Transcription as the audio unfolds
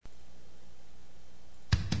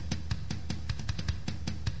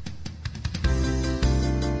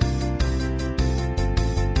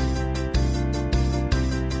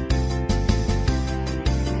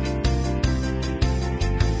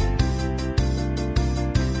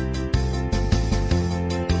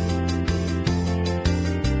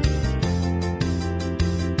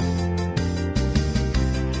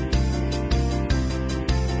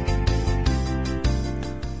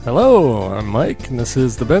Hello, I'm Mike, and this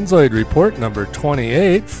is the Benzoid Report number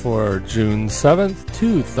 28 for June 7th,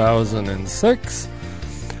 2006.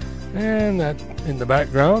 And that in the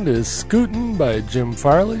background is Scootin' by Jim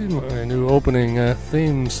Farley, my new opening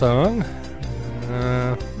theme song.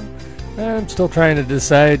 I'm still trying to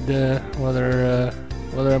decide whether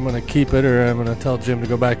I'm going to keep it or I'm going to tell Jim to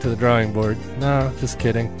go back to the drawing board. No, just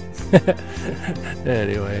kidding.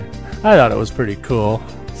 Anyway, I thought it was pretty cool.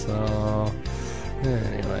 So,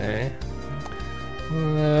 anyway,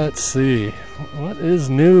 let's see. What is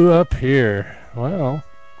new up here? Well,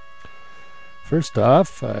 first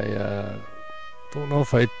off, I don't know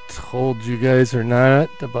if I told you guys or not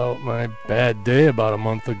about my bad day about a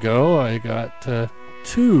month ago. I got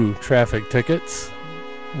 2 traffic tickets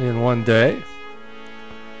in one day.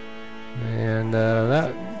 And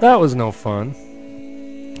that was no fun.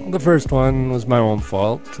 The first one was my own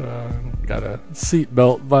fault. Got a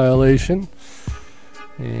seatbelt violation,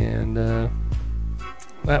 and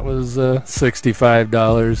that was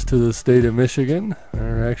 $65 to the state of Michigan.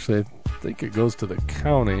 Or actually, I think it goes to the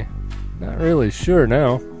county. Not really sure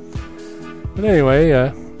now. But anyway,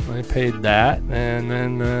 I paid that, and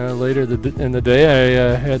then later in the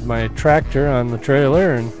day, I had my tractor on the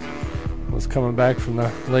trailer and was coming back from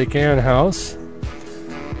the Lake Ann house,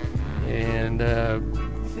 and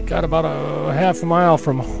got about a half a mile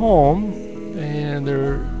from home, and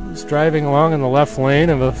there was driving along in the left lane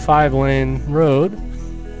of a 5-lane road,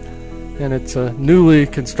 and it's a newly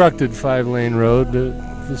constructed 5-lane road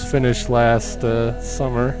that was finished last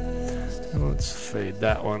summer. Let's fade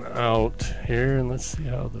that one out here, and let's see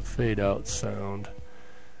how the fade outs sound.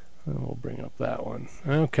 And we'll bring up that one.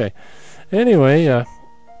 Okay. Anyway, I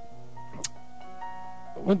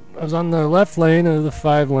was on the left lane of the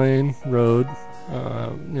 5-lane road.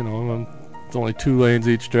 It's only 2 lanes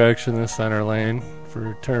each direction, the center lane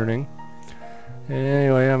for turning.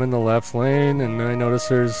 Anyway, I'm in the left lane, and I notice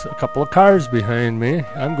there's a couple of cars behind me.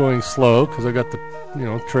 I'm going slow because I got the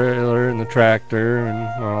trailer and the tractor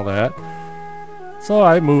and all that. So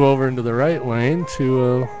I move over into the right lane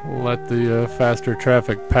to let the faster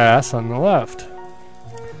traffic pass on the left.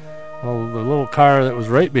 Well, the little car that was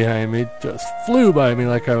right behind me just flew by me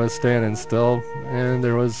like I was standing still, and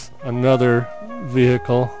there was another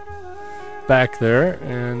vehicle back there,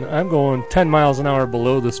 and I'm going 10 miles an hour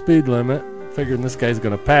below the speed limit, figuring this guy's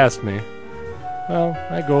going to pass me. Well,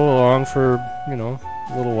 I go along for, a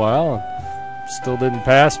little while, and still didn't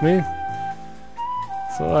pass me.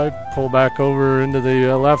 So I pull back over into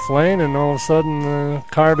the left lane, and all of a sudden the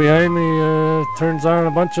car behind me turns on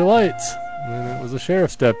a bunch of lights. And it was a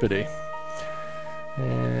sheriff's deputy.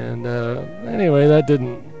 And anyway, that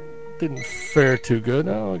didn't fare too good.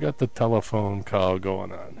 Oh, I got the telephone call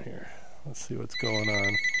going on here. Let's see what's going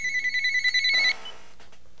on.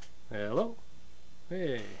 Hello?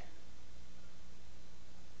 Hey.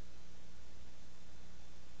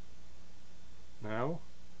 Now?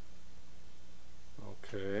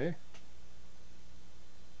 Okay.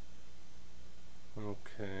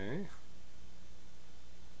 Okay.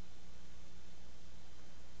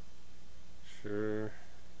 Sure.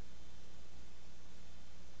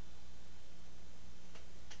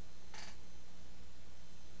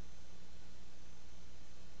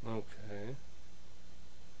 Okay.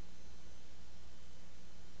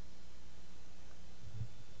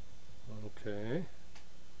 Okay.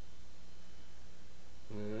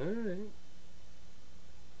 Alright.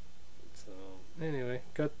 So, anyway,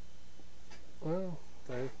 I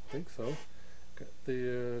think so. Got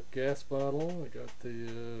the gas bottle, I got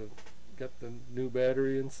the new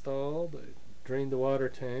battery installed, I drained the water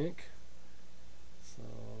tank. So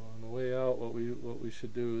on the way out, what we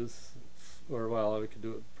should do is, we could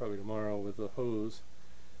do it probably tomorrow with a hose,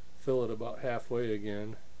 fill it about halfway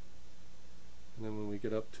again, and then when we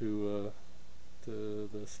get up to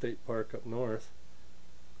the state park up north,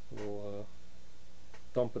 we'll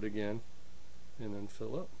dump it again and then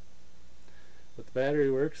fill up. But the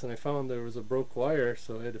battery works, and I found there was a broke wire,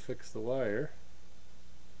 so I had to fix the wire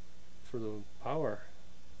for the power.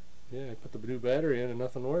 Yeah, I put the new battery in and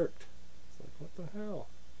nothing worked. It's like, what the hell?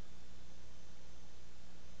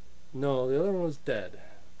 No, the other one was dead.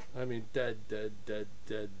 I mean, dead.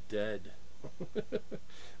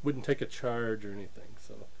 Wouldn't take a charge or anything,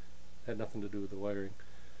 so had nothing to do with the wiring.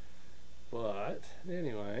 But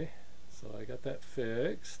anyway, so I got that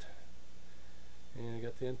fixed, and I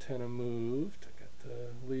got the antenna moved. I got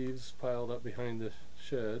the leaves piled up behind the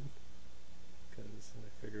shed, because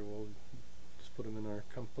I figure we'll just put them in our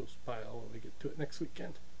compost pile when we get to it next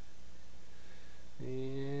weekend.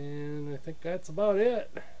 And I think that's about it.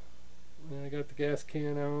 And I got the gas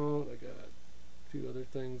can out. I got few other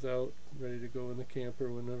things out, ready to go in the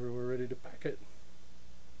camper whenever we're ready to pack it.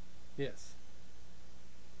 Yes.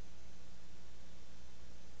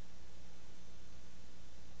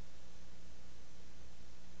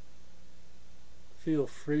 Feel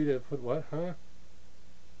free to put what, huh?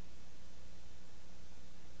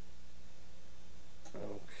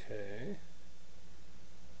 Okay.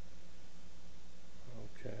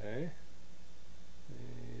 Okay.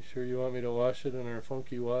 You sure you want me to wash it in our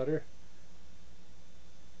funky water?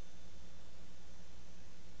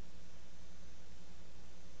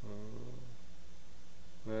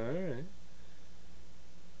 Alright.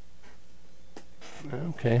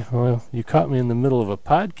 Okay, well, you caught me in the middle of a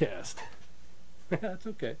podcast. That's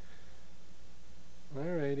okay.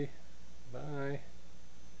 Alrighty. Bye.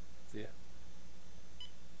 See ya.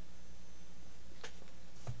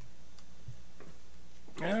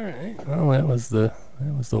 Alright. Well, that was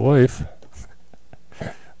the wife.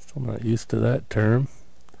 Still not used to that term.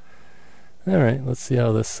 Alright, let's see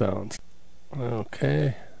how this sounds.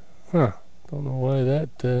 Okay. Huh. Don't know why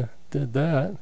that did that.